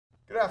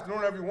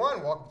afternoon,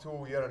 everyone. Welcome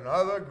to yet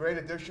another great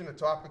edition of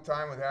Topic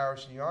Time with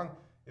Harris and Young.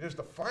 It is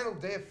the final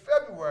day of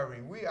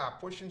February. We are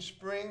pushing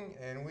spring,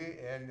 and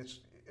it's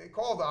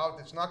cold out.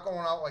 It's not going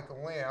out like a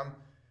lamb,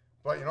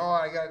 but you know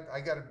I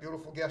got a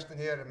beautiful guest in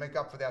here to make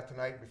up for that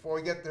tonight. Before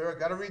we get there,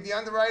 got to read the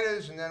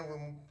underwriters, and then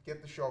we'll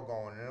get the show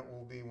going, and it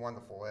will be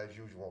wonderful as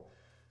usual.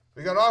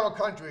 We got Auto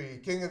Country,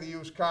 king of the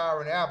used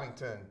car in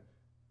Abington.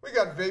 We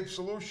got Vape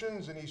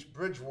Solutions in East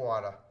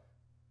Bridgewater.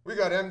 We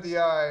got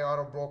MDI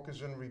Auto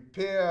Brokers and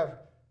Repair,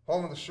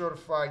 home of the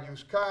certified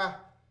used car.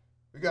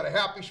 We got a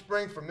Happy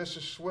Spring from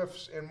Mrs.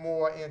 Swift's and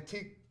More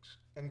Antiques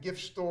and Gift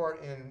Store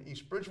in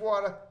East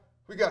Bridgewater.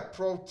 We got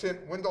Pro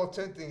Tint Window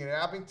Tinting in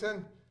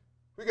Abington.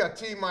 We got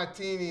T.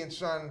 Martini and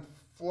Son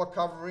Floor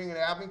Covering in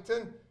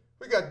Abington.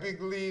 We got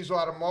Big Lee's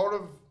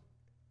Automotive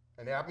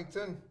in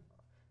Abington.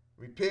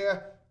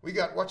 Repair. We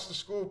got What's the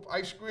Scoop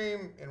Ice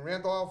Cream in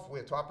Randolph,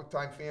 where Topic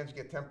Time fans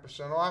get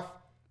 10% off.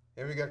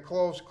 And we got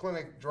Closed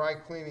Clinic Dry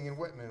Cleaning in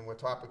Whitman, where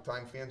Topic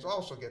Time fans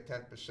also get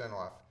 10%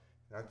 off.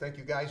 And I thank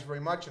you guys very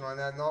much. And on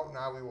that note,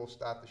 now we will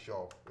start the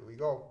show. Here we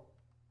go.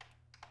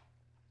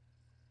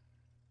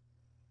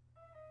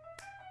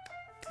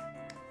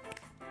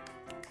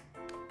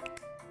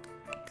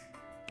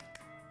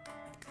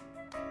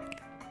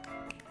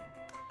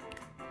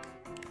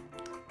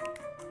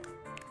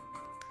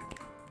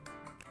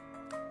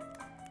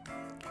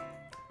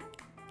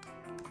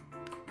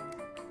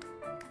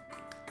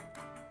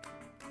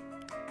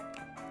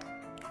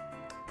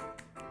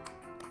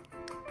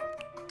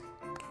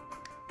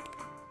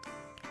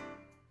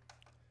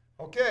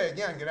 Okay,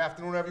 again, good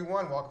afternoon,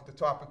 everyone. Welcome to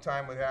Topic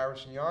Time with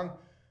Harris and Young.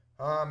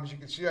 As you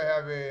can see, I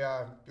have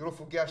a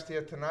beautiful guest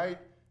here tonight.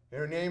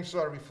 Her name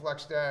sort of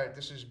reflects that.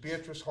 This is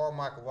Beatrice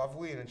Hallmark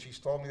Lovely, and she's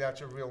told me that's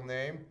her real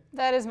name.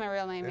 That is my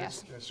real name,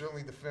 yes. It's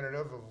certainly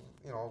definitive of,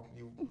 you know,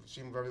 you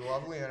seem very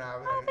lovely, and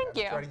I've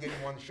tried to get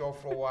you on the show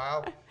for a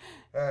while.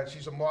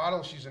 She's a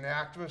model, she's an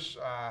actress.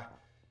 I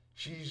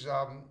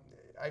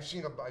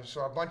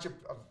saw a bunch of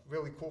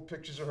really cool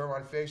pictures of her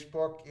on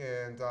Facebook,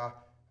 and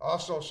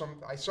also,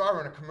 I saw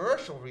her in a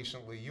commercial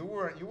recently. You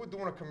were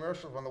doing a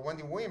commercial on the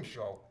Wendy Williams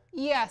show.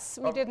 Yes,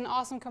 we did an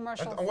awesome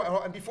commercial.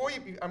 And before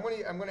you, I'm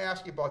going to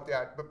ask you about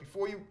that. But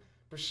before you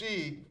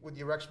proceed with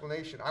your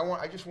explanation,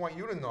 I just want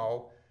you to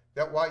know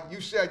that while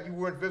you said you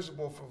weren't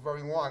visible for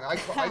very long,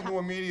 I knew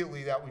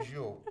immediately that was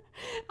you.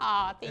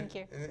 Thank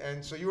you.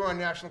 And so you were on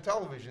national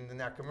television in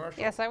that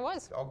commercial. Yes, I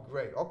was. Oh,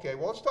 great. Okay,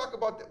 well, let's talk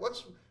about that.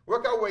 Let's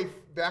work our way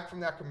back from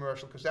that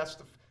commercial, because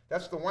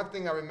that's the one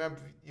thing I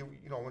remember, you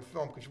know, in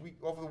film, because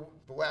over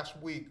the last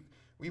week,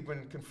 we've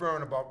been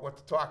conferring about what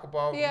to talk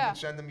about. Yeah. You've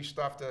been sending me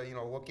stuff to, you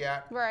know, look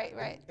at. Right,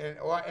 right. And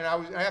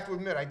I have to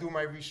admit, I do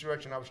my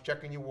research, and I was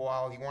checking you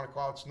all. You want to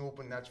call it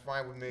snooping, that's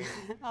fine with me.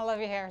 I love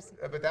you, Harris.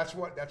 But that's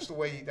the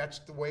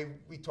way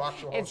we talk.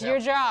 So it's your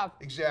job.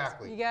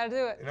 Exactly. You got to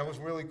do it. And that was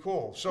really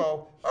cool.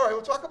 So, all right,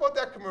 we'll talk about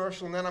that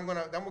commercial, and then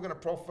we're gonna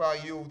profile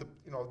you,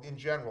 you know, in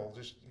general,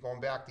 just going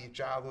back to your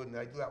childhood, and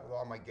I do that with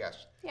all my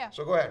guests. Yeah.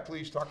 So go ahead,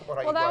 please talk about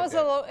how you got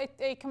there. Well, that was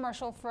a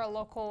commercial for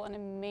an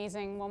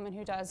amazing woman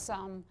who does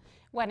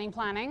wedding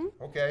planning.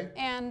 Okay.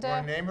 And you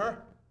want to name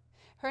her?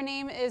 Her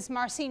name is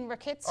Marcine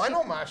Ricketts. I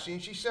know Marcine.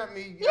 She sent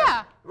me.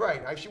 Yeah.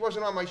 Right. She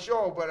wasn't on my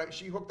show, but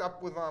she hooked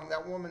up with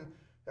that woman.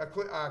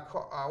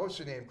 What's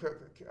her name?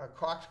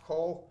 Cox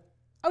Cole.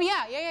 Oh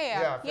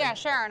yeah,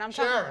 Sharon. I'm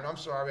sorry.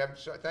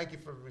 Thank you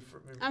for.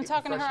 I'm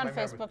talking to her on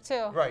Facebook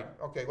too. Right.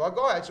 Okay. Well,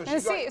 go ahead. So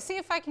see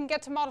if I can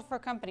get to model for a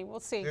company. We'll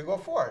see. Yeah, go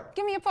for it.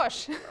 Give me a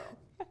push.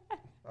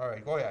 All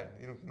right, go ahead.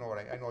 You don't know what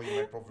I know you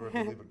might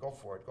proverbially, but go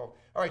for it. Go.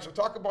 All right, so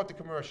talk about the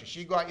commercial.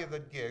 She got you the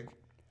gig.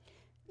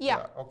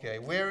 Yeah. Okay.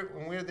 Where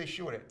did they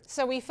shoot it?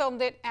 So we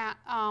filmed it at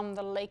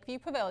the Lakeview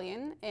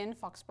Pavilion in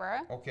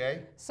Foxborough.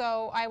 Okay.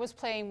 So I was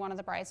playing one of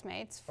the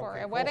bridesmaids for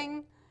a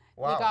wedding.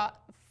 Wow. We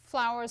got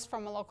flowers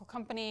from a local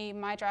company.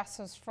 My dress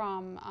was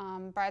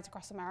from Brides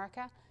Across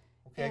America.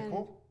 Okay,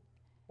 cool.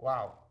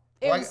 Wow.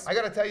 Well, I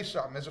got to tell you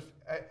something.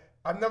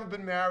 I've never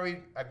been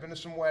married. I've been to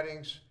some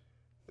weddings.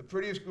 The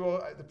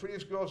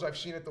prettiest girls I've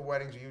seen at the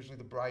weddings are usually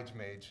the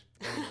bridesmaids.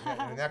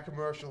 And in that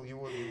commercial, you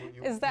were.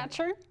 Is that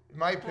true? In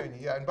my opinion,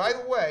 yeah. And by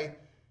the way,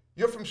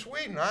 you're from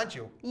Sweden, aren't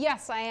you?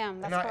 Yes, I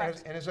am. That's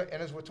correct.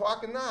 And as we're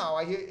talking now,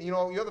 I hear, you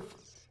know,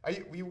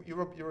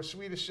 you're a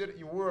Swedish citizen.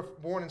 You were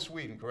born in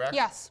Sweden, correct?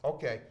 Yes.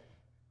 Okay.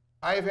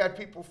 I have had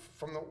people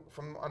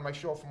on my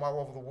show from all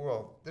over the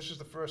world.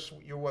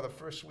 You were the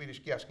first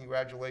Swedish guest.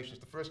 Congratulations,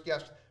 the first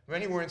guest from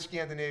anywhere in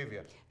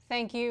Scandinavia.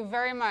 Thank you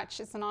very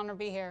much. It's an honor to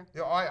be here.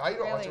 Yeah, I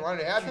know it's an honor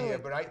to have you here.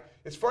 But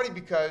it's funny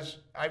because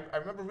I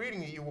remember reading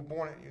that you were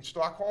born in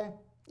Stockholm.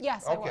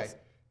 Yes, I was.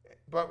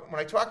 But when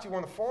I talked to you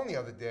on the phone the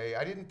other day,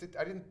 I didn't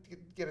detect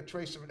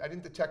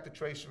a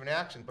trace of an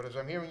accent. But as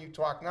I'm hearing you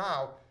talk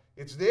now,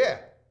 it's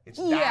there. It's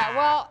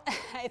well,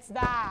 it's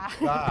that.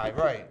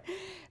 Right.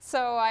 So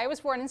I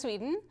was born in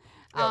Sweden.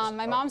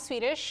 My mom's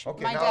Swedish.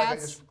 Okay, my now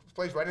dad's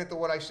plays right into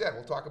what I said.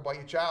 We'll talk about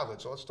your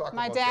childhood. So let's talk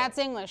about that. My dad's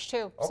English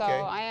too. Okay. So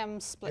I am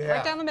split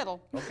right down the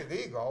middle. Okay, there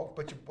you go.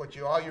 But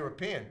you're all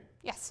European.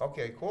 Yes.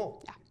 Okay,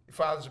 cool. Yeah. Your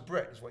father's a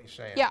Brit, is what you're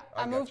saying. Yeah, I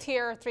got moved you.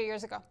 here 3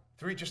 years ago.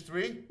 Just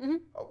three? Mm-hmm.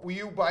 Were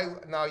you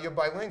now you're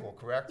bilingual,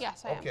 correct?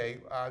 Yes, I am. Okay.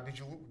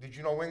 Did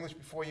you know English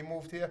before you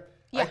moved here?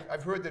 Yeah.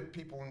 I've heard that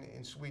people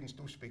in Sweden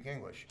do speak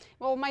English.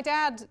 Well, my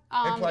dad.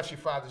 And plus, your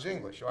father's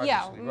English, obviously,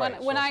 Yeah,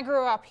 right? when I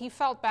grew up, he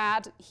felt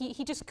bad.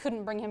 He just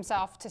couldn't bring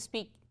himself to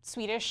speak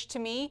Swedish to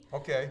me.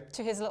 Okay.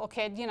 To his little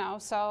kid, you know.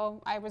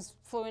 So I was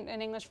fluent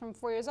in English from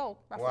 4 years old,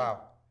 roughly.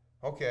 Wow.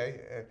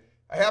 Okay.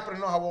 I happen to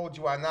know how old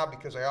you are now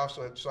because I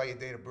also saw your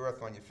date of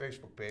birth on your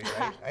Facebook page.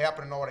 I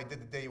happen to know what I did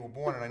the day you were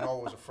born, and I know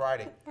it was a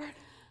Friday.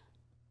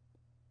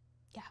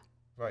 Yeah.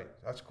 Right.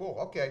 That's cool.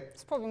 Okay.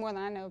 It's probably more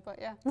than I know, but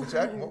yeah. What's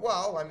that?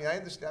 Well, I mean, I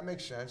understand. That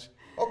makes sense.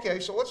 Okay,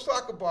 so let's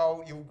talk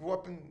about you grew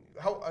up in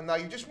now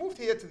you just moved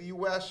here to the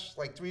U.S.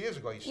 like 3 years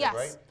ago. You said, Yes.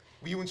 right?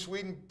 Were you in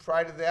Sweden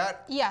prior to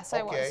that? Yes,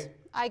 I Okay. was.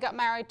 I got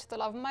married to the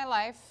love of my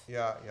life.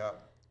 Yeah, yeah.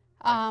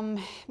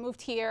 Moved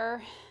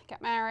here,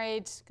 got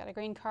married, got a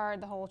green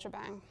card, the whole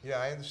shebang. Yeah,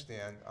 I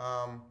understand.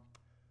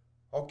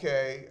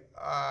 Okay.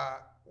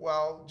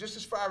 Well, just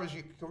as far as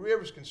your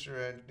career is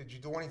concerned, did you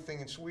do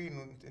anything in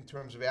Sweden in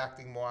terms of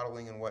acting,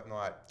 modeling, and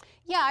whatnot?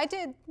 Yeah, I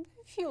did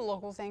a few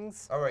local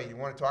things. All right, you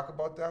want to talk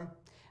about them?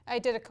 I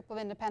did a couple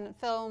of independent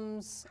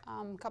films,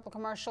 a couple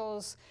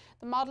commercials.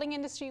 The modeling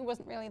industry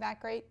wasn't really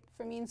that great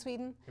for me in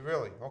Sweden.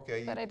 Really?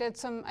 Okay. But I did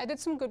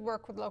some good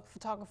work with local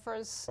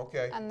photographers.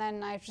 Okay. And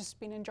then I've just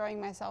been enjoying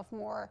myself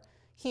more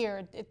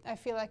here. I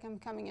feel like I'm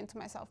coming into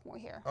myself more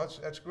here. Oh,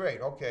 that's great.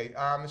 Okay.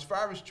 As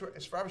far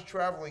as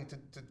traveling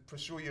to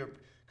pursue your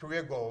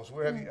career goals,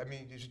 where have you? I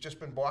mean, has it just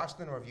been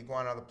Boston, or have you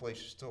gone other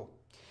places too?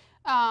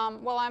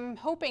 Well, I'm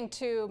hoping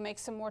to make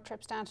some more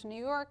trips down to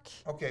New York.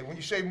 Okay. When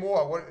you say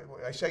more, what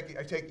I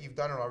take you've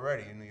done it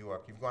already in New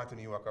York. You've gone to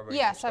New York already.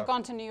 Yes, I've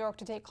gone to New York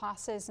to take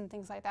classes and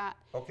things like that.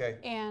 Okay.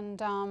 And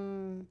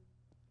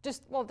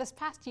this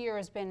past year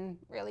has been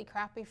really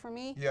crappy for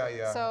me. Yeah,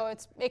 yeah. So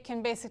it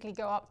can basically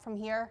go up from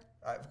here.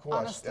 Of course.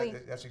 Honestly.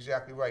 That's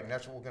exactly right, and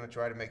that's what we're going to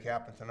try to make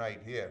happen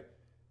tonight here.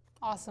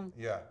 Awesome.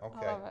 Yeah.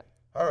 Okay. I love it.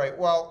 All right.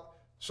 Well,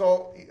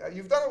 so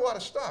you've done a lot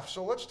of stuff.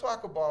 So let's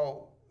talk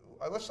about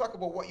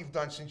what you've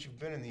done since you've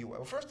been in the U.S.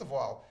 Well, first of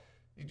all,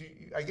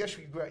 I guess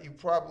you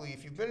probably,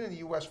 if you've been in the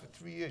U.S. for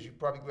 3 years, you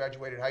probably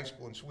graduated high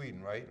school in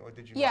Sweden, right? Or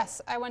did you?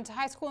 Yes, I went to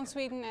high school in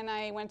Sweden and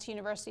I went to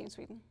university in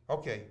Sweden.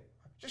 Okay.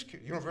 Just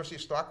University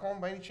of Stockholm,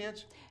 by any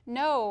chance?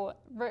 No,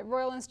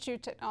 Royal Institute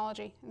of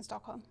Technology in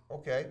Stockholm.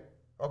 Okay.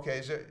 Okay.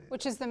 Is it?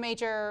 Which is the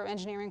major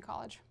engineering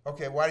college.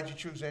 Okay. Why did you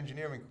choose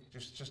engineering?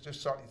 Just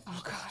something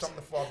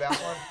to fall back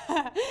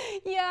on?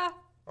 Yeah.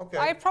 Okay.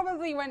 I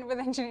probably went with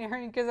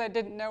engineering because I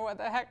didn't know what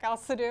the heck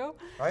else to do.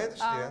 I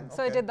understand.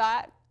 So I did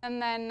that. And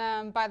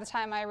then by the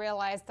time I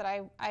realized that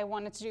I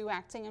wanted to do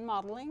acting and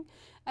modeling,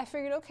 I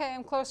figured, okay,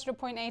 I'm closer to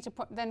point A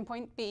than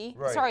point B.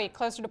 Right. Sorry,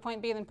 closer to point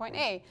B than point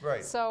A.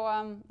 Right. So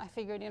I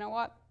figured, you know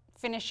what,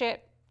 finish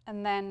it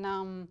and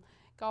then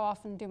go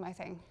off and do my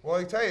thing. Well,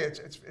 I tell you,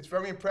 it's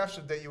very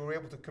impressive that you were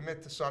able to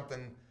commit to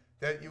something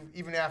that you,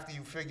 even after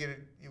you figured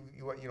it,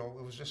 you know,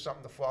 it was just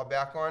something to fall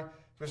back on.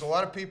 Because a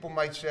lot of people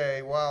might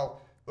say, well,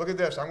 look at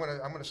this, I'm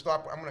gonna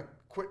stop, I'm gonna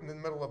quit in the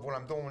middle of what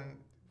I'm doing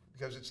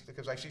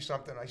because I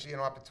see an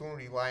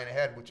opportunity lying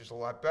ahead, which is a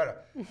lot better.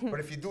 But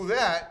if you do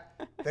that,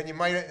 then you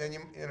might, and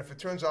if it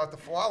turns out to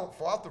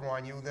falter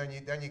on you, then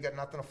you got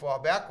nothing to fall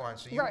back on.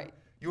 So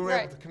you were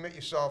able to commit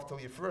yourself to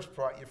your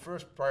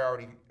first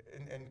priority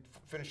and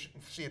finish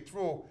and see it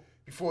through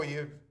before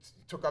you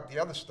took up the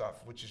other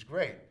stuff, which is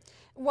great.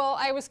 Well,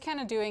 I was kind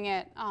of doing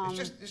it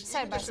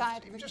side by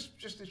side.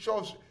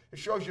 It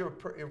shows you're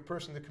a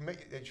person that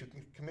you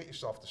can commit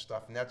yourself to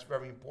stuff, and that's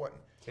very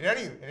important in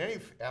any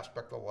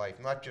aspect of life,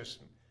 not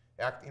just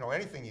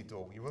anything you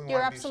do. You really You're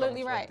want to be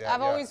absolutely right. like that,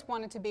 I've always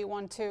wanted to be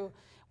one to,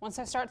 once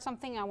I start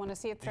something, I want to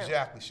see it through.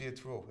 Exactly, see it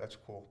through. That's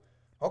cool.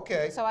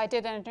 Okay. So I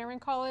did engineering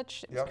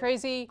college. It was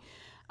crazy,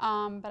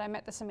 but I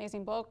met this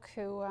amazing bloke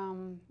who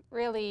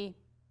really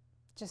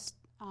just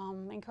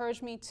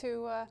encouraged me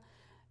to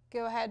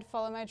go ahead,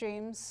 follow my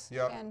dreams.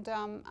 Yep. And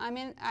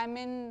I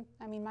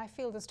mean, my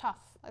field is tough.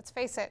 Let's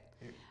face it.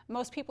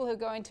 Most people who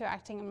go into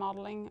acting and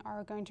modeling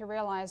are going to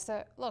realize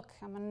that, look,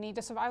 I'm going to need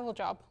a survival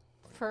job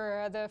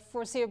for the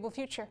foreseeable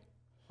future.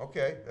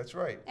 Okay, that's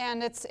right.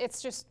 And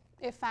it's just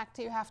a fact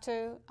that you have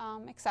to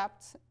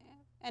accept.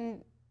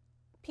 And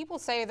people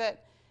say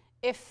that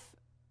if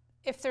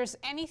there's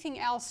anything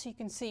else you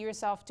can see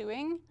yourself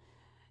doing,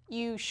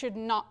 you should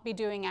not be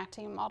doing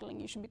acting and modeling.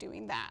 You should be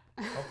doing that.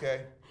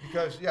 Okay,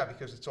 because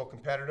it's so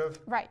competitive.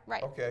 Right.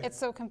 Okay. It's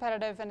so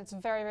competitive and it's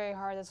very, very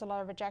hard. There's a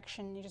lot of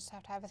rejection. You just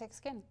have to have a thick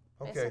skin,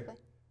 basically.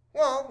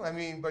 Well, I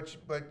mean, but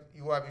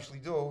you obviously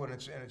do, and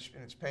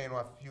it's paying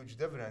off huge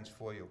dividends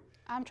for you.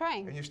 I'm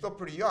trying. And you're still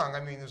pretty young. I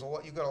mean, there's a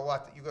lot. You got a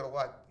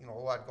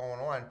lot going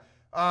on.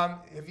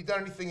 Have you done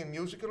anything in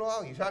music at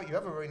all? You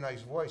have a very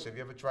nice voice. Have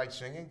you ever tried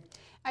singing?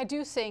 I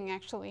do sing,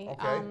 actually.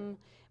 Okay.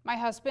 My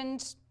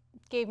husband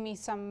gave me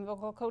some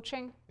vocal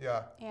coaching.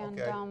 Yeah. And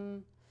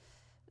okay.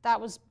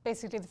 that was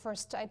basically the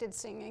first I did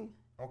singing.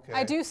 Okay.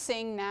 I do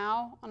sing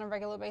now on a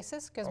regular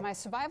basis because my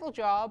survival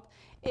job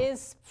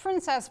is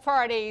princess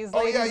parties,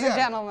 ladies and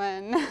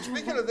gentlemen.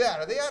 Speaking of that,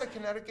 are they out of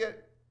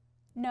Connecticut?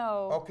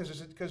 No. Oh,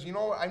 because you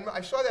know,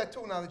 I saw that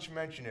too now that you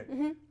mention it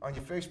on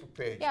your Facebook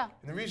page. Yeah.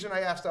 And the reason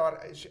I asked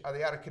are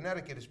they out of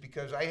Connecticut is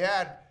because I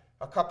had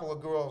a couple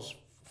of girls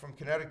from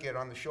Connecticut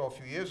on the show a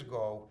few years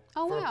ago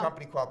for a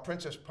company called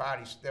Princess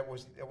Parties that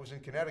was in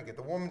Connecticut.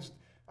 The woman's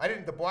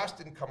the boss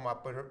didn't come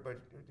up, but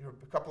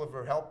a couple of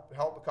her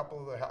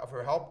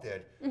help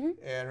did,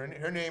 and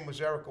her name was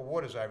Erica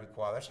Wood, as I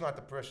recall. That's not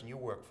the person you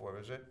work for,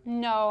 is it?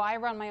 No, I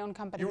run my own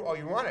company. You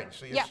run it,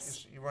 so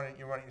you run it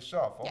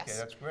yourself. Okay, yes.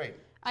 That's great.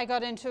 I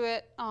got into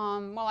it.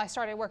 I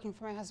started working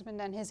for my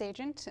husband and his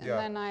agent, and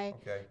then I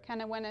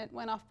kind of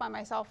went off by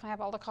myself. I have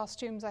all the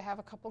costumes. I have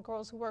a couple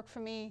girls who work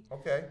for me.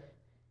 Okay.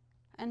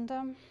 And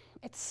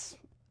it's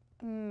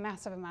a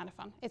massive amount of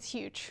fun. It's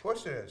huge. Of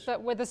course it is.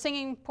 But with the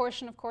singing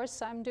portion, of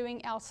course, I'm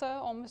doing Elsa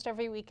almost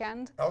every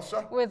weekend.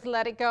 Elsa? With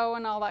Let It Go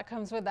and all that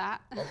comes with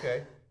that.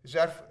 Okay. Is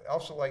that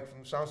Elsa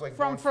sounds like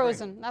from Born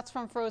Frozen? Free? That's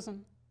from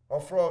Frozen. Oh,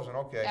 Frozen,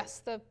 okay. Yes,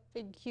 the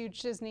big,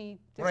 huge Disney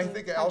When I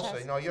think of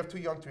contest. Elsa, you're too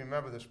young to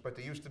remember this, but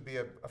there used to be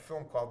a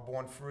film called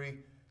Born Free.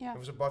 Yeah. It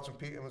was about some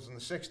people, it was in the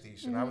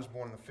 60s, and I was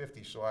born in the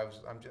 50s, so I'm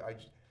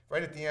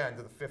right at the end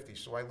of the 50s,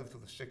 so I lived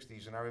through the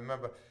 60s, and I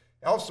remember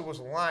Elsa was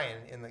a lion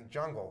in the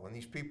jungle, and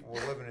these people were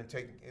living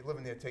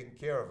there taking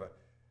care of her.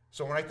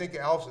 So when I think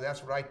of Elsa,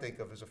 that's what I think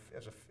of as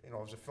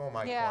a film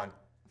icon. Yeah,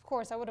 of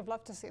course, I would have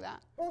loved to see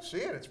that. Well, see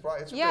it. It's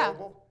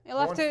available. You'll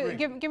have to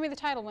give me the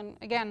title when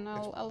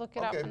I'll look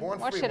it up and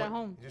watch it at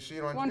home. You see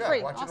it on Born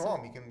Free. Watch Awesome. it at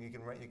home.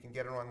 You can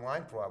get it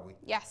online probably.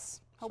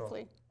 Yes,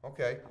 hopefully. So,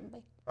 okay.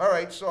 Probably. All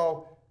right.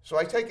 So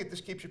I take it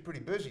this keeps you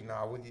pretty busy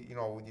now with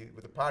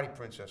with the party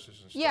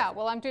princesses and stuff. Yeah.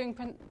 Well, I'm doing.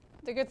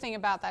 The good thing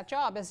about that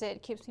job is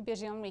it keeps me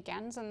busy on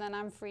weekends, and then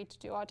I'm free to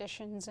do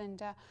auditions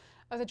and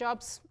other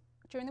jobs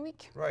during the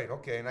week. Right.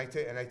 Okay. And I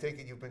take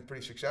it you've been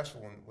pretty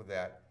successful with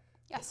that.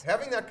 Yes.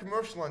 Having that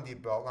commercial under your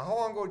belt. Now, how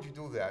long ago did you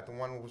do that? The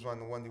one that was on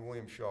the Wendy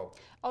Williams show.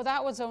 Oh,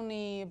 that was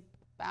only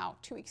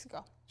about 2 weeks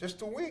ago. Just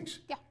 2 weeks.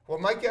 Yeah. Well,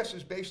 my guess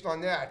is based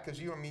on that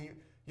because you're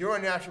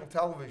on national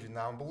television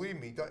now, and believe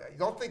me,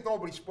 don't think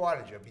nobody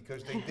spotted you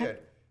because they did.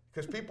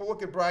 Because people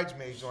look at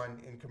bridesmaids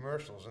in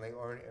commercials, and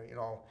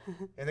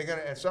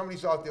and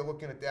somebody's out there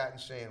looking at that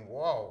and saying,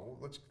 "Whoa,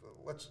 let's."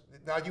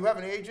 Now, do you have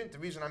an agent? The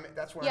reason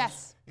that's why.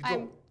 Yes,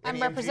 I'm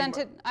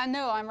represented.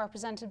 I'm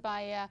represented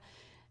by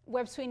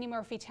Webb Sweeney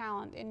Murphy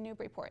Talent in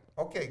Newburyport.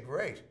 Okay,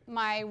 great.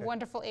 My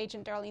wonderful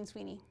agent, Darlene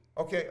Sweeney.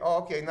 Okay. Oh,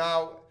 okay.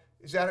 Now,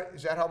 is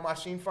that how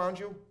Marcine found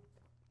you?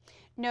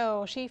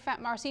 No,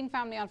 Marcine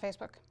found me on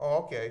Facebook. Oh,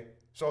 okay.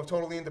 So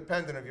totally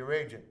independent of your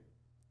agent.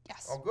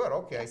 Yes. Oh, good.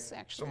 Okay. Yes,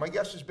 actually. So my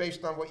guess is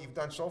based on what you've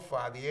done so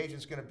far, the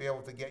agent's going to be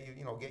able to get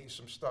you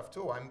some stuff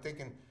too. I'm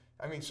thinking,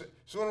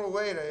 sooner or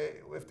later,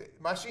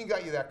 Marcine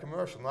got you that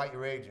commercial, not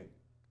your agent.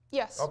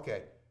 Yes.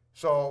 Okay.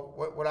 So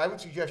what I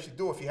would suggest you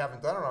do, if you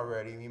haven't done it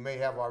already, and you may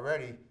have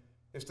already,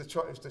 is to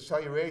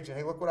tell your agent,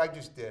 hey, look what I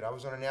just did. I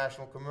was on a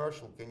national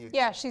commercial. Can you?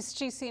 Yeah, she's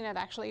seen it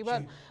actually.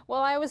 But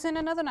I was in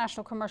another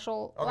national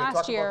commercial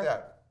last year. Okay,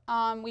 talk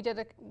about that. We did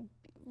a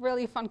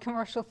really fun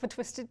commercial for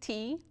Twisted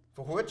Tea.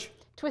 For which?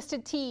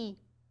 Twisted Tea.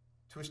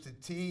 Twisted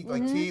tea,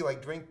 like tea,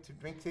 like drink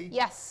tea.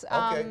 Yes.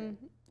 Okay.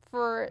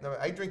 No,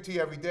 I drink tea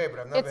every day, but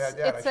I've never had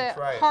that. I should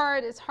try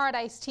it. It's hard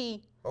iced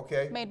tea.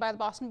 Okay. Made by the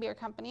Boston Beer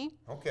Company.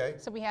 Okay.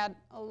 So we had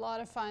a lot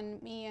of fun,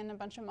 me and a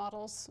bunch of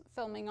models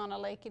filming on a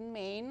lake in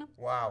Maine.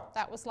 Wow.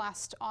 That was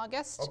last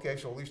August. Okay,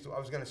 so at least I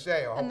was going to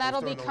say. And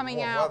that'll be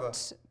coming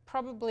out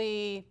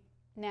probably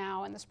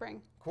now in the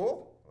spring.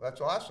 Cool.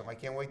 That's awesome. I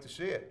can't wait to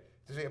see it.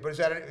 But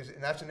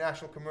and that's a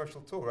national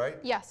commercial too, right?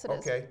 Yes, it is.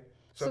 Okay.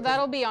 So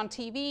that'll be on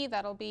TV.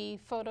 That'll be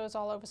photos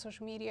all over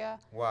social media.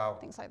 Wow.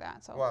 Things like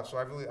that. So. Wow. So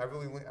I really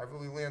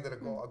landed a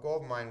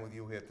gold mine with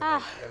you here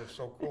tonight. That is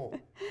so cool.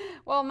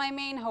 Well, my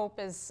main hope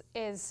is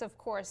of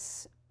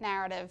course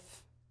narrative,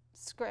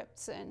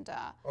 scripts, and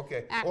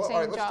okay. acting Well, all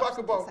right. Let's jobs talk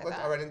about.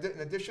 Like all right. In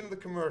addition to the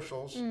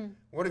commercials,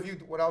 what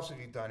else have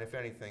you done, if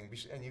anything?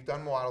 And you've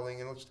done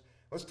modeling, and let's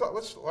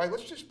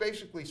just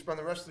basically spend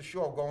the rest of the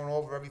show going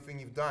over everything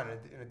you've done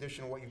in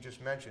addition to what you've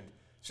just mentioned.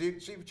 See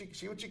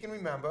what you can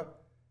remember.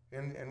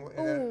 And then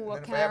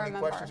if I have any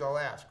questions, I'll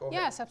ask. Go ahead.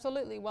 Yes,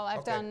 absolutely. Well,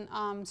 I've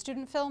done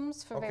student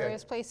films for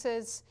various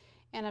places,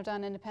 and I've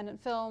done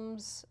independent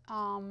films,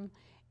 and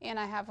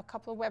I have a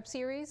couple of web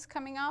series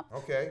coming up.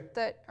 Okay.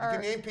 That you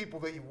can name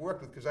people that you've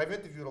worked with, because I've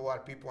interviewed a lot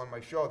of people on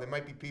my show. There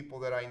might be people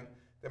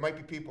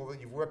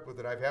that you've worked with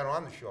that I've had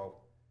on the show,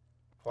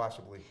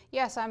 possibly.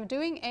 Yes, I'm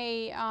doing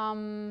a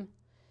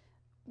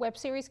web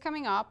series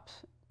coming up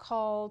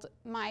called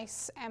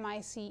Mice,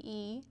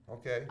 M-I-C-E.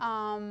 Okay.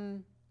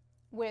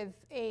 With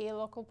a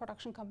local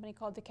production company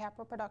called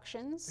DiCaprio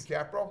Productions.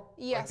 DiCaprio?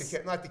 Yes.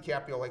 Not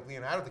DiCaprio, like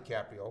Leonardo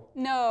DiCaprio.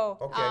 No.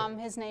 Okay.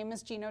 His name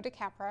is Gino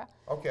DiCaprio.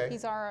 Okay.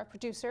 He's our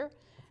producer.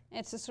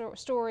 It's a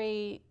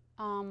story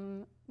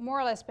more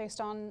or less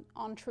based on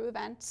true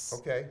events.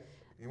 Okay.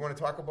 You want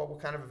to talk about what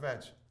kind of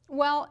events?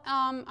 Well,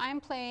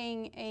 I'm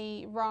playing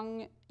a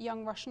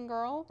young Russian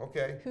girl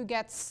Okay. who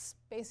gets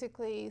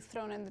basically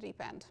thrown in the deep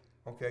end.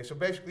 Okay. So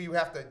basically, you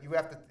have to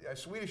a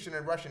Swedish and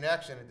a Russian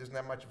accent. It doesn't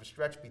have much of a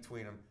stretch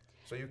between them,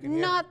 so you can.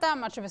 Not that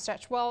much of a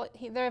stretch. Well,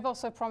 they've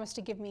also promised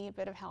to give me a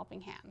bit of helping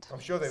hand. I'm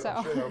sure they. So.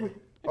 I'm sure they'll be.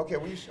 Okay.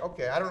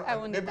 Okay. I don't. I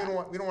Maybe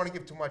we don't want to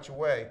give too much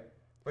away,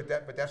 but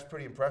that's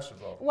pretty impressive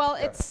though. Well,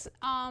 yeah.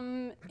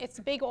 it's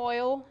big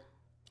oil.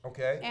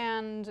 Okay.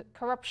 And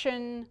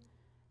corruption,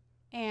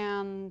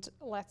 and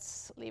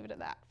let's leave it at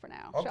that for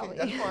now, shall we?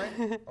 Okay, that's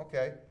fine.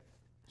 Okay.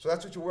 So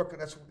that's what you're working.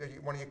 That's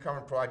one of your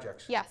current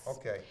projects. Yes.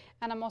 Okay.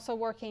 And I'm also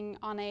working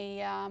on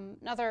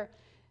another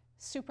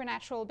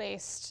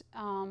supernatural-based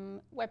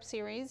web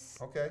series.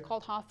 Okay.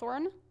 Called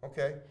Hawthorne.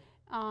 Okay.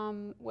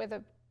 With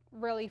a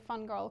really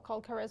fun girl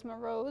called Charisma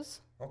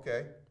Rose.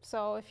 Okay.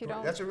 So if you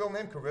don't, that's a real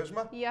name,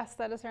 Charisma. Yes,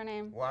 that is her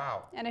name.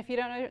 Wow. And if you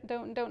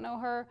don't know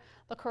her,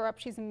 look her up.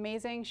 She's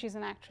amazing. She's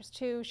an actress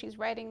too. She's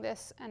writing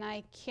this, and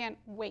I can't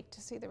wait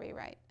to see the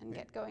rewrite and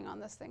get going on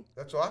this thing.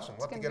 That's awesome.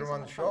 We'll have to get her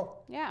on the show.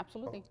 Yeah,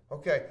 absolutely.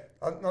 Okay.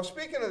 Now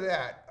speaking of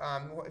that,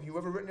 have you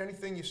ever written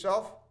anything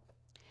yourself?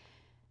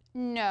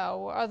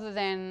 No, other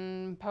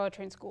than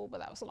poetry in school,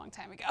 but that was a long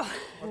time ago.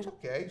 That's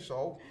okay.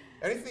 So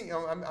anything,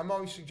 I'm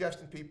always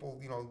suggesting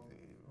people,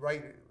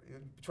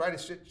 try to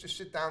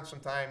sit down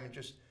sometime and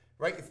just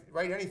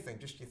write anything,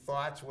 just your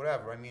thoughts,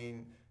 whatever. I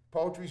mean,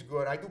 poetry's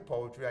good. I do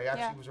poetry. I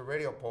actually was a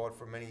radio poet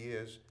for many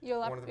years.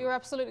 You're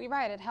absolutely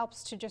right. It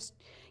helps to just,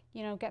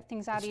 get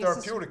things out of you.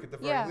 It's therapeutic at the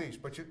very least.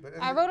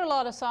 I wrote a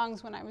lot of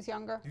songs when I was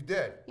younger. You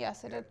did?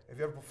 Yes, I did. Have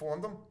you ever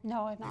performed them?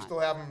 No, I've not. You still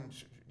have them?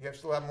 You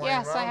still have them lying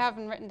around? Yes, I have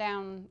them written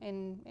down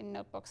in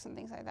notebooks and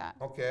things like that.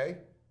 Okay.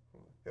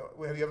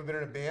 Have you ever been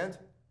in a band?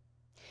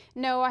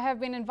 No, I have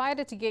been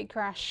invited to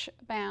Gatecrash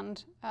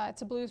Band.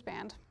 It's a blues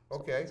band.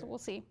 Okay. So we'll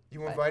see.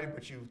 You were invited,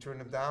 but you turned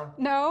them down?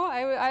 No,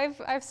 I've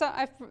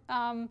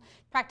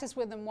practiced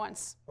with them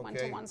once,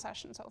 one-to-one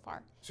session so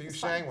far. So you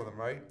sang with them,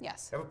 right?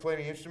 Yes. Ever play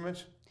any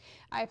instruments?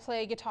 I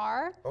play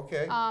guitar.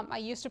 Okay. I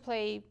used to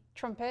play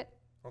trumpet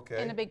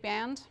okay. in a big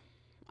band.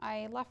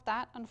 I left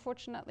that,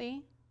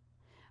 unfortunately.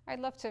 I'd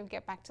love to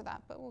get back to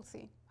that, but we'll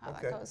see how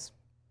that goes.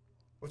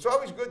 Well, it's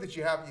always good that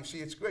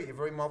it's great. You're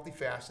very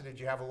multifaceted.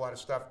 You have a lot of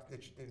stuff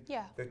that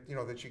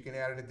you can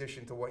add in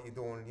addition to what you're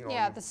doing.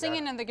 Yeah, the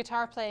singing and the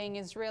guitar playing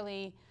is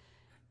really,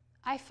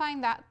 I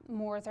find that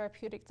more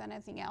therapeutic than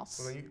anything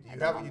else. Well,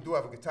 you do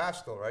have a guitar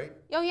still, right?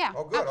 Oh yeah,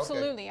 oh, good,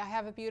 absolutely. Okay. I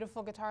have a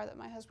beautiful guitar that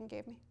my husband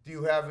gave me. Do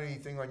you have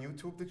anything on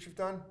YouTube that you've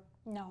done?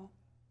 No.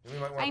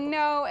 I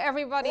know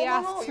everybody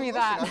asks me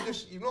listen, that.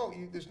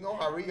 There's no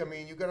hurry. I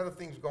mean, you got other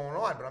things going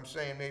on, but I'm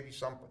saying maybe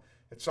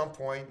at some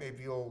point,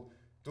 maybe you'll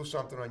do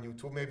something on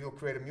YouTube. Maybe you'll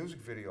create a music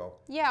video.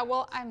 Yeah,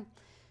 well, I'm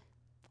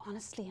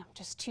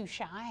just too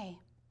shy,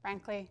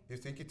 frankly. You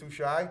think you're too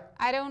shy?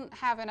 I don't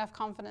have enough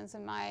confidence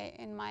in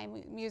my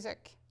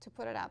music to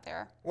put it out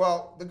there.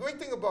 Well, the great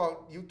thing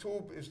about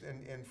YouTube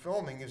and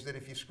filming is that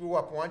if you screw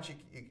up once, you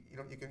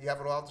have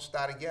it all to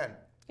start again.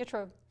 You're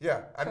true.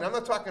 Yeah, I mean, I'm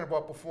not talking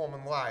about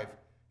performing live.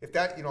 If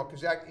that,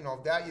 because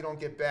that you don't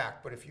get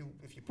back. But if you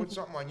put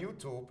something on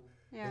YouTube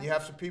and you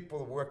have some people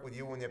that work with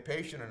you and they're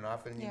patient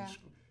enough, and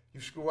you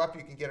screw up,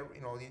 you can get it.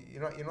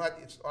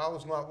 All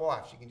is not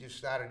lost. You can just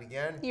start it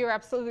again. You're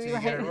absolutely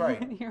right. Get it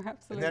right. You're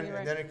absolutely right.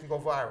 And then it can go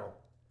viral.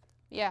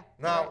 Yeah.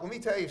 Now let me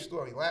tell you a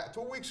story. 2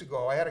 weeks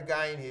ago, I had a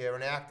guy in here,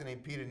 an actor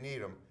named Peter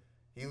Needham.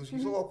 He's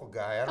a local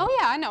guy.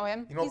 I know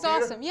him. You know He's Peter?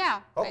 Awesome. Yeah.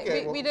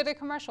 Okay. We did a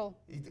commercial.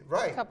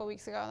 Right. A couple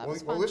weeks ago. That was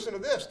fun. Well, listen to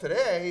this.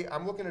 Today,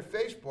 I'm looking at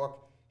Facebook.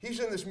 He's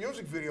in this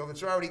music video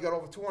that's already got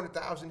over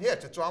 200,000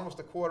 hits. It's almost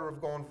a quarter of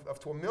going up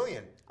to 1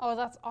 million. Oh,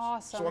 that's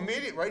awesome. So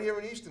immediately, right here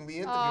in Easton, we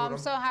interviewed him. I'm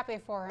so happy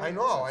for him. I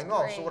know.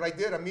 Great. So what I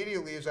did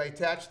immediately is I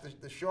attached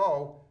the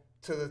show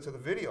to the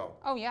video.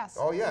 Oh yes.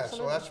 Oh yeah.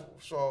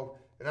 Absolutely.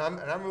 And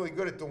I'm really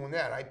good at doing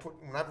that.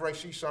 Whenever I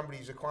see somebody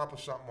who's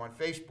accomplished something on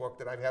Facebook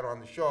that I've had on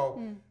the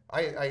show,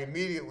 I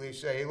immediately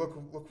say, hey, look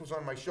who's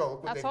on my show.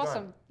 Look what they've done. That's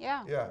awesome.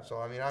 Yeah. Yeah. So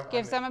I mean,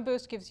 gives them a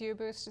boost, gives you a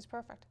boost. It's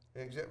perfect.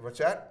 What's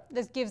that?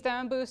 This gives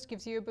them a boost,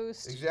 gives you a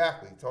boost.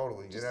 Exactly.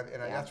 Totally.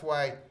 That's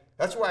why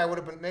I would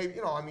have been maybe.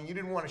 You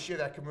didn't want to share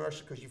that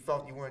commercial because you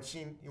felt you weren't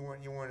seen. You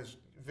weren't as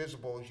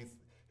visible as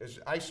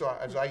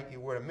you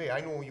were to me.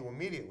 I knew you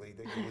immediately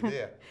that you were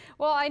there.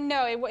 Well, I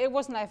know it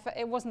wasn't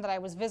that I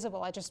was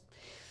visible.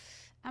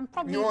 I'm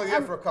probably. You were only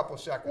there for a couple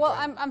of seconds. Well,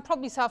 I'm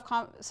probably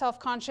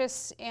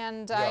self-conscious,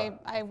 and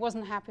I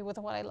wasn't happy with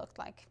what I looked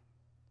like.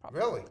 Probably.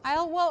 Really?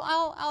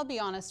 I'll be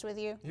honest with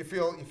you. You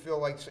feel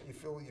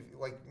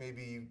like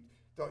maybe you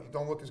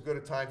don't look as good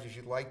at times as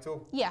you'd like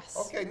to. Yes.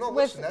 Okay. No,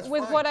 listen. That's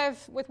with fine.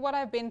 what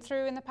I've been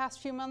through in the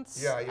past few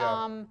months.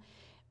 Yeah.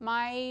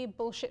 My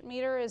bullshit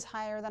meter is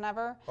higher than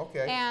ever.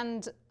 Okay.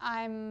 And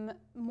I'm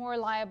more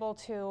liable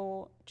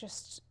to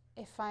just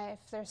if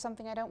there's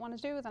something I don't want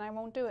to do, then I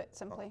won't do it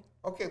simply.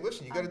 Okay,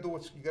 listen, you got to do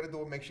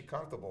what makes you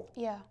comfortable.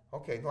 Yeah.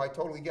 Okay, no, I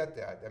totally get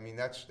that. I mean,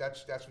 that's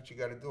what you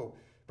got to do.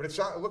 But it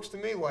looks to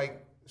me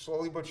like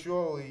slowly but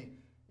surely,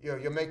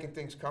 you're making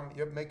things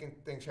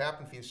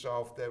happen for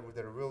yourself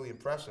that are really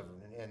impressive,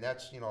 and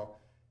that's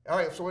All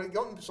right,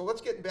 so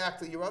let's get back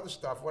to your other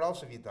stuff. What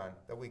else have you done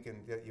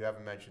that you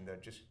haven't mentioned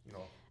that just, you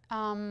know?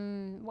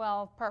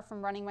 Well, apart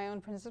from running my own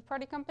Princess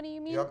Party company,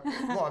 you mean? Yep.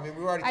 No, I mean,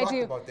 we already I talked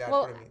do. about that,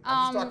 Well, but I mean,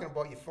 I'm just talking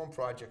about your film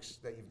projects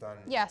that you've done.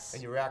 Yes.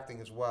 And your acting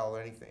as well,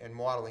 and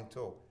modeling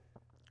too.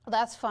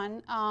 That's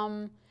fun.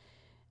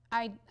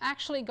 I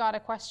actually got a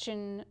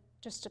question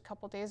just a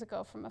couple days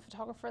ago from a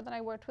photographer that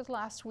I worked with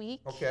last week.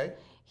 Okay.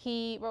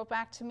 He wrote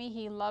back to me.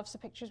 He loves the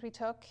pictures we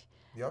took.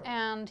 Yep.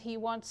 And he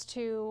wants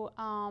to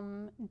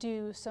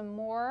do some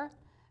more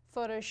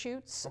photo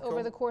shoots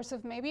over the course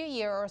of maybe a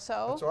year or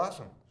so. That's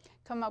awesome.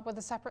 Come up with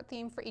a separate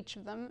theme for each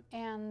of them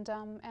and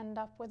end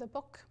up with a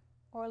book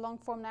or a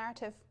long-form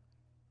narrative.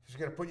 He's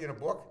going to put you in a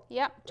book?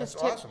 Yep. That's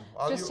awesome.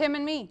 Just him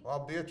and me. Oh,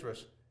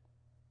 Beatrice.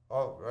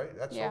 Oh, right.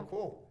 That's so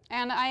cool.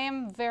 And I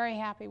am very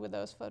happy with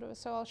those photos,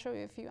 so I'll show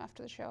you a few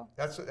after the show.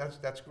 That's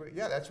great.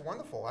 Yeah, that's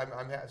wonderful. I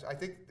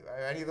think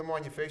any of them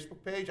on your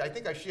Facebook page. I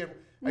think I shared.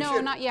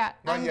 No, not yet.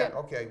 Not yet.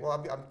 Okay. Well,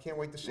 I can't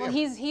wait to see him.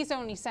 He's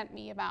only sent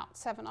me about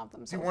 7 of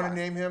them. Do you want to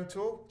name him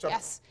too?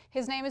 Yes.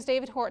 His name is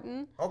David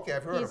Horton. Okay,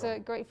 I've heard of him. He's a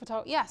great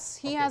photographer. Yes,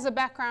 he has a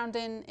background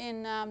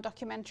in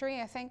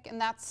documentary, I think,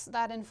 and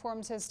that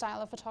informs his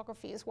style of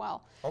photography as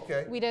well.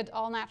 Okay. We did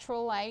all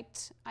natural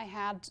light. I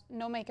had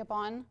no makeup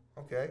on.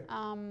 Okay.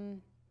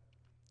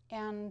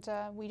 And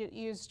we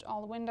used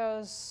all the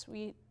windows.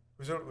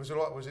 Was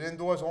it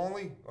indoors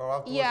only or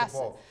outdoors? Yes.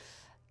 Or both?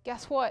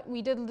 Guess what?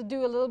 We did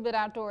do a little bit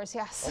outdoors.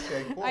 Yes.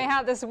 Okay, cool. I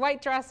had this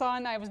white dress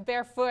on. I was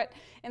barefoot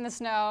in the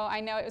snow. I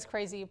know it was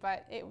crazy,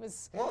 but it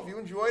was. Well, if you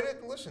enjoyed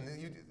it, listen.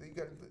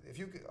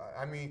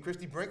 I mean,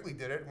 Christy Brinkley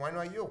did it. Why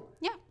not you?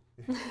 Yeah.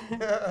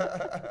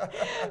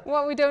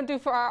 What we don't do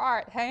for our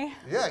art, hey?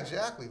 Yeah,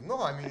 exactly.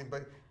 No, I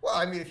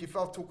mean, if you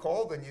felt too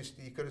cold, then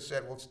you could have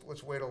said, well,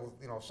 let's wait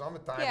till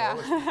summertime.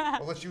 Yeah.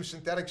 Or let's use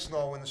synthetic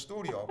snow in the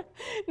studio.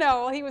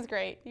 No, well, he was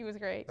great. He was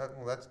great.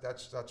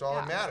 That's all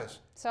that matters.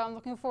 So I'm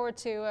looking forward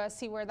to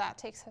see where that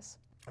takes us.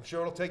 I'm sure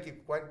it'll take you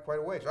quite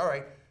a ways. All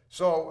right.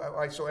 So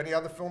any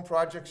other film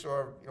projects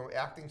or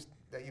acting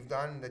that you've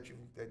done that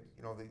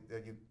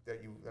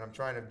I'm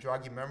trying to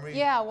jog your memory?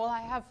 Yeah. Well,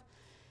 I have.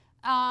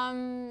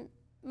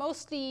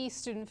 Mostly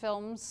student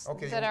films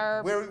that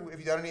are. Where have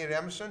you done any at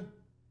Emerson?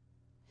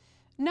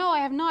 No, I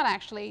have not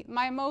actually.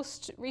 My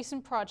most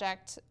recent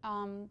project,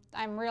 I'm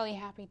really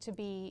happy to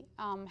be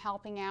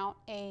helping out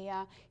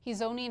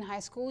he's only in high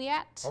school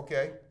yet.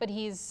 Okay. But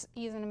he's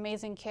an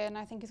amazing kid, and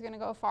I think he's going to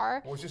go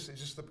far. Well, is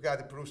this the guy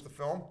that produced the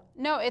film?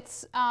 No,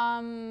 it's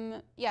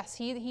yes,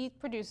 he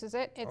produces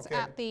it. It's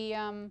at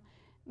the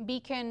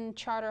Beacon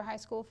Charter High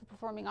School for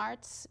Performing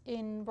Arts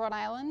in Rhode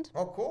Island.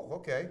 Oh, cool.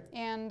 Okay.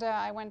 And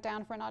I went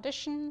down for an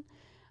audition.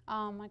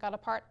 I got a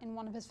part in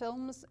one of his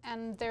films,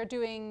 and they're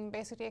doing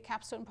basically a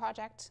capstone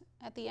project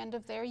at the end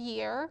of their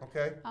year.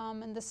 Okay.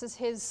 And this is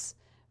his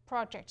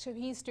project, so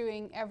he's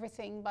doing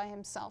everything by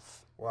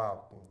himself.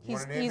 Wow. You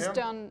want to name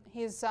him?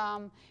 He's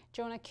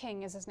Jonah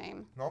King is his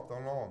name. Nope,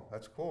 don't know him.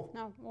 That's cool.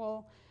 No,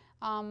 well,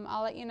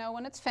 I'll let you know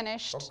when it's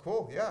finished. Oh,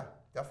 cool. Yeah,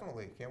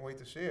 definitely. Can't wait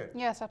to see it.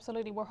 Yes,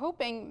 absolutely. We're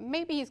hoping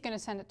maybe he's going to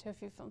send it to a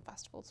few film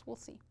festivals. We'll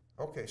see.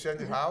 Okay,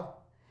 send it how?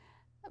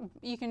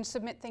 You can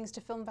submit things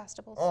to film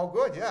festivals. Oh,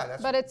 good. Yeah,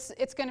 but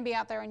it's going to be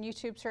out there on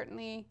YouTube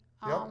certainly.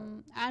 Yep.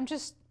 I'm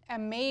just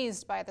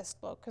amazed by this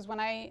book because when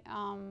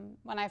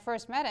I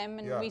first met him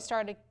and we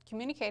started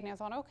communicating, I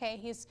thought, okay,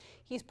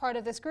 he's part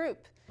of this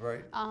group.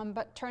 Right.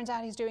 But turns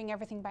out he's doing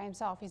everything by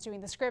himself. He's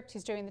doing the script,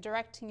 he's doing the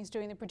directing, he's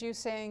doing the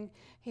producing,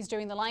 he's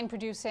doing the line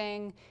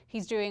producing,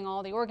 he's doing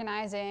all the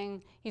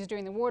organizing, he's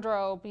doing the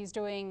wardrobe, he's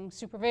doing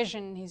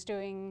supervision, he's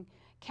doing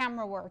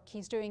camera work,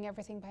 he's doing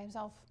everything by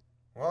himself.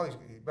 Well,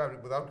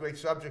 without great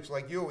subjects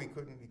like you, he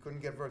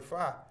couldn't get very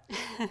far.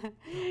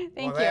 Thank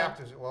you.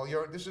 Actors,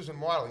 this isn't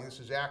modeling. This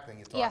is acting.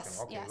 You're talking.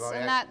 Yes, okay, yes, well,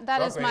 and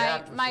that is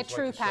my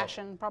true like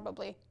passion.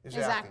 Probably is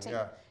acting.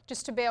 Yeah.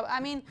 Just to be able. I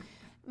mean,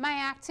 my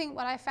acting.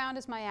 What I found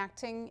is my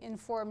acting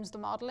informs the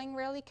modeling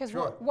really, because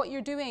what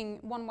you're doing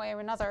one way or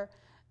another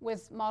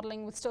with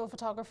modeling, with still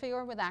photography,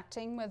 or with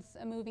acting, with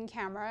a moving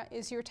camera,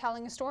 is you're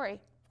telling a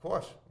story. Of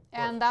course.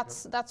 And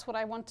that's what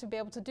I want to be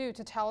able to do,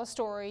 to tell a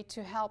story,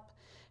 to help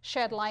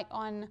shed light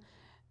on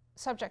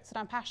subjects that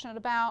I'm passionate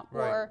about,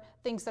 or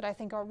things that I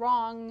think are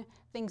wrong,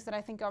 things that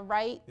I think are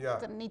right,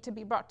 that need to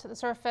be brought to the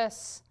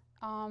surface,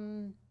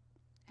 and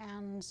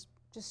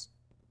just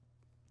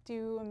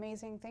do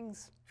amazing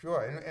things.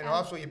 Sure, and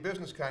also your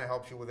business kind of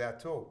helps you with that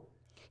too.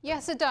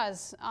 Yes, it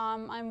does.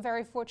 I'm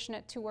very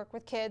fortunate to work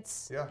with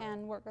kids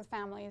and work with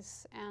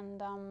families,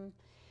 and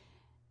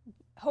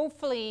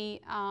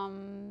hopefully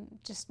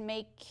just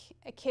make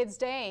a kid's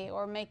day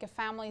or make a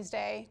family's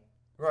day.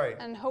 Right.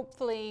 And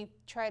hopefully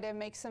try to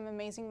make some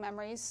amazing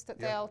memories that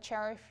they'll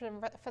cherish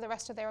for the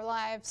rest of their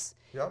lives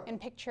in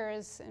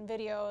pictures and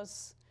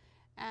videos.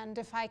 And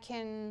if I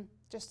can,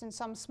 just in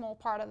some small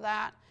part of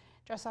that,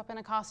 dress up in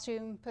a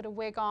costume, put a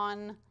wig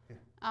on,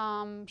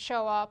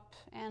 show up,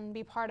 and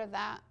be part of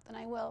that, then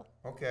I will.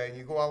 Okay, and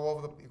you go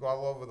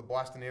all over the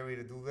Boston area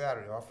to do that,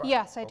 or how far?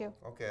 Yes, I do.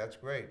 Okay, that's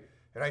great.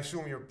 And I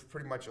assume you're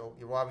pretty much,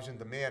 you're always in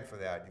demand for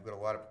that. You've got a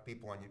lot of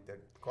people on you that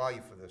call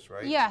you for this,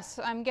 right? Yes,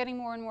 I'm getting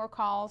more and more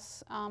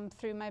calls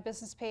through my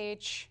business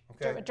page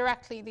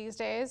directly these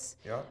days.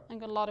 Yeah. I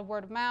got a lot of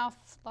word of mouth,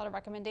 a lot of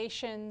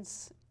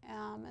recommendations,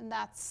 and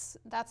that's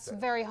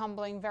very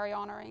humbling, very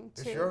honoring.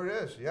 It sure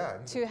is, yeah.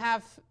 To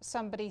have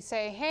somebody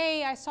say,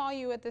 "Hey, I saw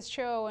you at this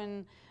show,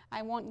 and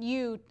I want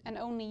you and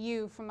only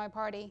you for my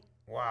party."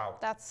 Wow.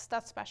 That's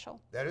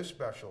special. That is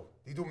special.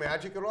 Do you do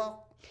magic at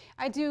all?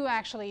 I do,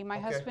 actually. My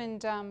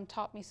husband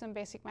taught me some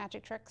basic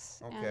magic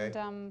tricks,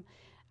 and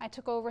I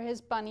took over his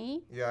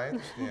bunny. Yeah, I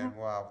understand.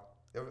 Wow.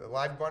 A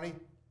live bunny?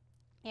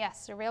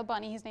 Yes, a real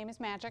bunny. His name is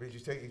Magic. But you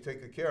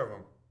take good care of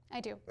him. I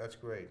do. That's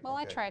great. Well,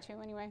 I try to,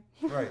 anyway.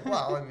 Right.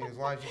 Well, I mean, as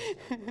long as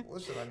you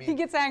listen, I mean. He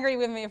gets angry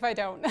with me if I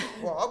don't.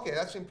 Well, okay,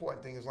 that's the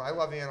important thing. Is I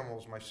love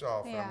animals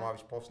myself, and I'm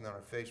always posting that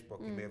on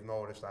Facebook. You may have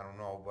noticed. I don't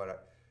know,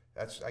 but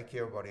I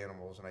care about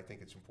animals, and I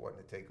think it's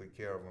important to take good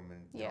care of them.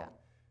 And you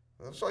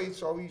know, so you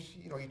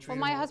treat. Well,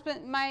 my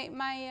husband,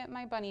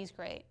 my bunny's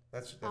great.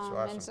 That's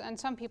awesome. And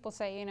some people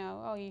say, you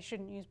know, oh, you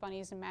shouldn't use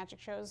bunnies in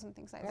magic shows and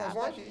things like well, that. As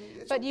long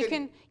but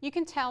okay. you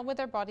can tell with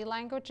their body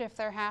language if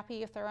they're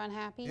happy, if they're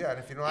unhappy. Yeah, and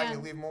if you're not, you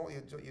leave them all.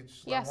 You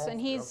just let yes, them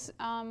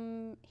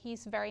and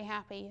he's very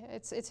happy.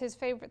 It's his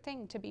favorite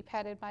thing to be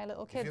petted by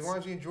little kids. As long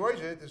as he enjoys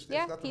it, there's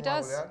nothing he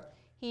wrong does. with that.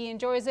 He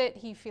enjoys it.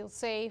 He feels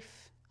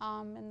safe,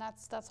 and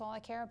that's all I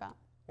care about.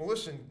 Well,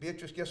 listen,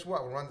 Beatrice, guess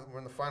what? We're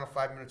in the final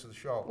 5 minutes of the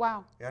show.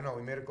 Wow. Yeah, I know,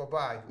 we made it go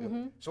by.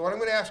 So what I'm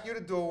going to ask you to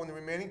do in the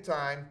remaining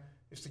time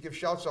is to give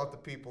shouts out to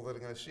people that are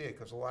going to see it,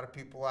 because a lot of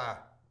people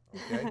are,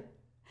 okay?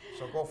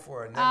 So go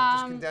for it, and then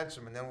just condense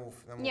them, and then we'll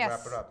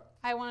wrap it up.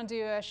 I want to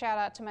do a shout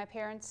out to my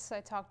parents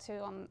I talked to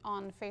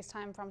on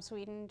FaceTime from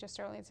Sweden just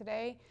earlier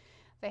today.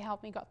 They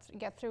helped me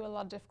get through a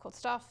lot of difficult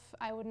stuff.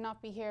 I would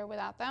not be here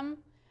without them.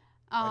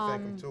 I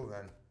thank them too,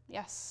 then.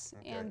 Yes,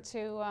 okay. And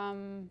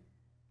to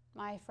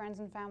my friends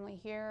and family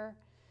here.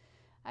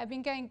 I've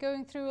been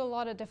going through a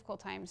lot of difficult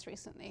times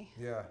recently.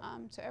 Yeah.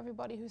 To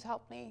everybody who's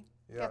helped me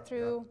get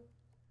through.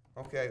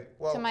 Yeah. Okay.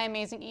 Well. To my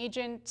amazing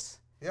agent.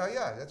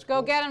 Yeah, that's Go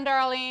cool. get him,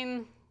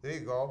 Darlene. There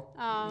you go.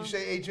 You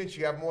say agents,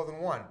 you have more than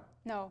one.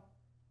 No.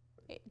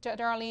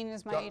 Darlene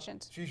is my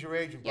agent. She's your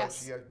agent.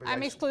 Yes.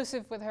 I'm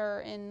exclusive with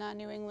her in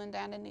New England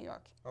and in New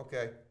York.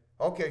 Okay.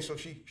 Okay, so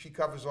she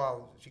covers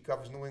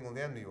New England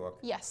and New York.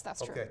 Yes,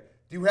 that's true. Okay.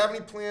 Do you have any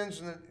plans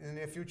in the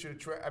near future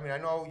to I mean, I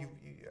know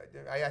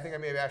I think I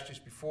may have asked this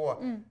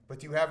before, but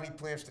do you have any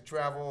plans to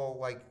travel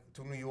like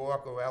to New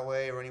York or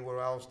LA or anywhere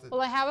else?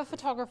 Well, I have a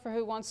photographer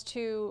who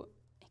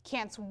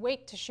can't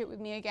wait to shoot with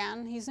me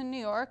again. He's in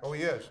New York. Oh,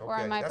 he is? Okay. Or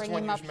I might bring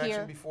him up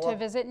here to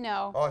visit.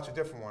 No. Oh, it's a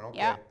different one. Okay.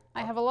 Yeah.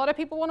 I have a lot of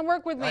people want to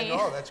work with me. I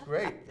know, that's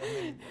great. I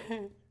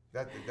mean,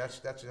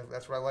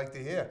 that's what I like to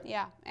hear.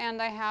 Yeah,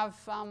 and I have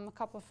a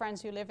couple of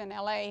friends who live in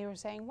LA who are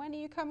saying, "When are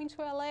you coming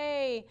to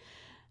LA?"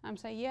 I'm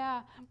saying,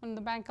 "Yeah, when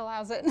the bank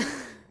allows it."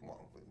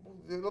 Well,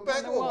 the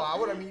bank will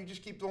allow it. I mean, you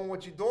just keep doing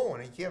what you're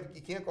doing.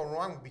 You can't go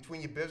wrong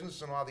between your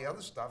business and all the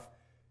other stuff.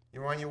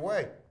 You're on your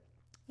way.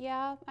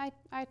 Yeah,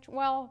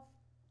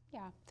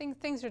 yeah,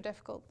 things are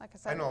difficult. Like I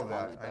said, I know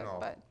that. I know.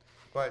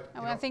 But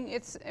I think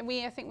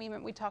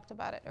we talked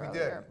about it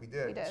earlier. We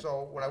did.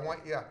 So what I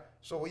want,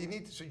 So what you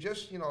need to,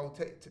 just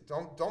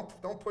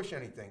don't push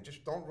anything.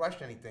 Just don't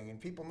rush anything. And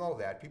people know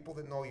that. People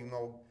that know you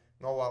know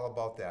all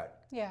about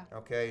that. Yeah.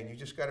 Okay. And you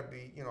just got to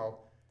be,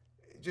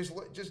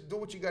 just do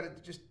what you got to.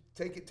 Just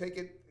take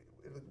it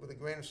with a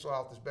grain of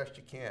salt as best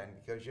you can,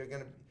 because you're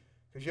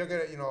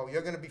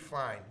gonna be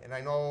fine. And I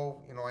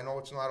know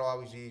it's not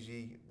always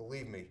easy.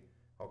 Believe me.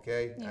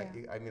 Okay. Yeah.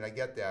 I mean, I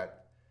get that.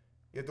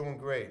 You're doing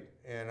great,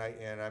 and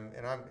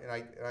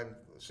I'm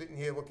sitting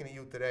here looking at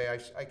you today.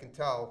 I can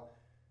tell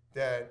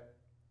that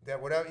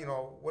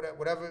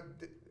whatever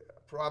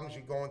problems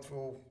you're going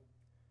through,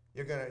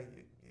 you're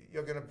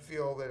gonna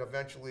feel that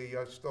eventually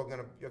you're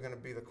gonna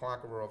be the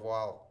conqueror of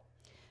all.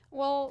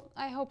 Well,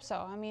 I hope so.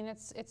 I mean,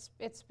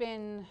 it's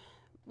been.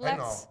 I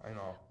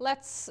know.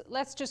 Let's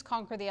just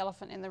conquer the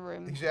elephant in the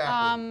room.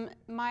 Exactly.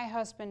 My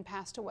husband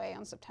passed away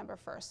on September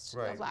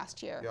 1st of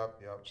last year.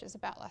 Yep. Which is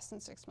about less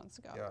than 6 months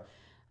ago. Yeah.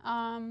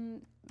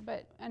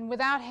 And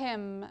without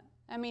him,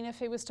 I mean, if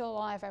he was still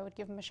alive, I would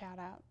give him a shout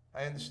out.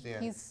 I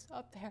understand. He's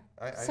up there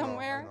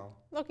somewhere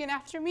looking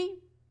after me.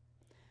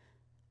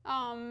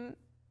 And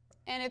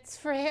it's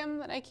for him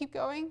that I keep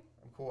going.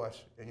 Of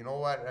course. And you know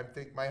what? I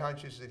think my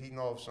hunch is that he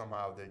knows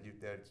somehow that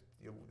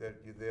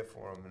you're there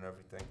for him and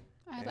everything.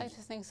 I'd like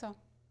to think so.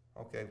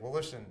 Okay. Well,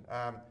 listen.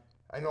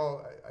 I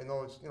know.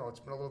 It's it's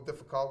been a little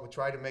difficult. We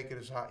try to make it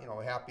as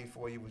happy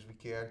for you as we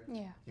can.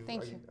 Yeah.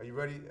 Thank you. Are you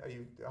ready?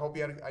 I hope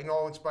you had. I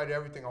know, in spite of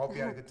everything, I hope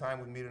you had a good time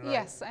with me tonight.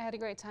 Yes, I had a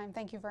great time.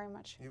 Thank you very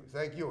much.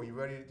 Thank you. Are you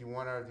ready? Do you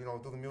want to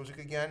do the music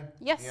again?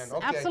 Yes,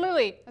 okay.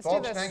 absolutely. Let's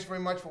Folks, do this. thanks very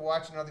much for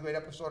watching another great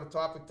episode of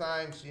Topic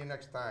Time. See you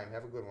next time.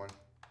 Have a good one.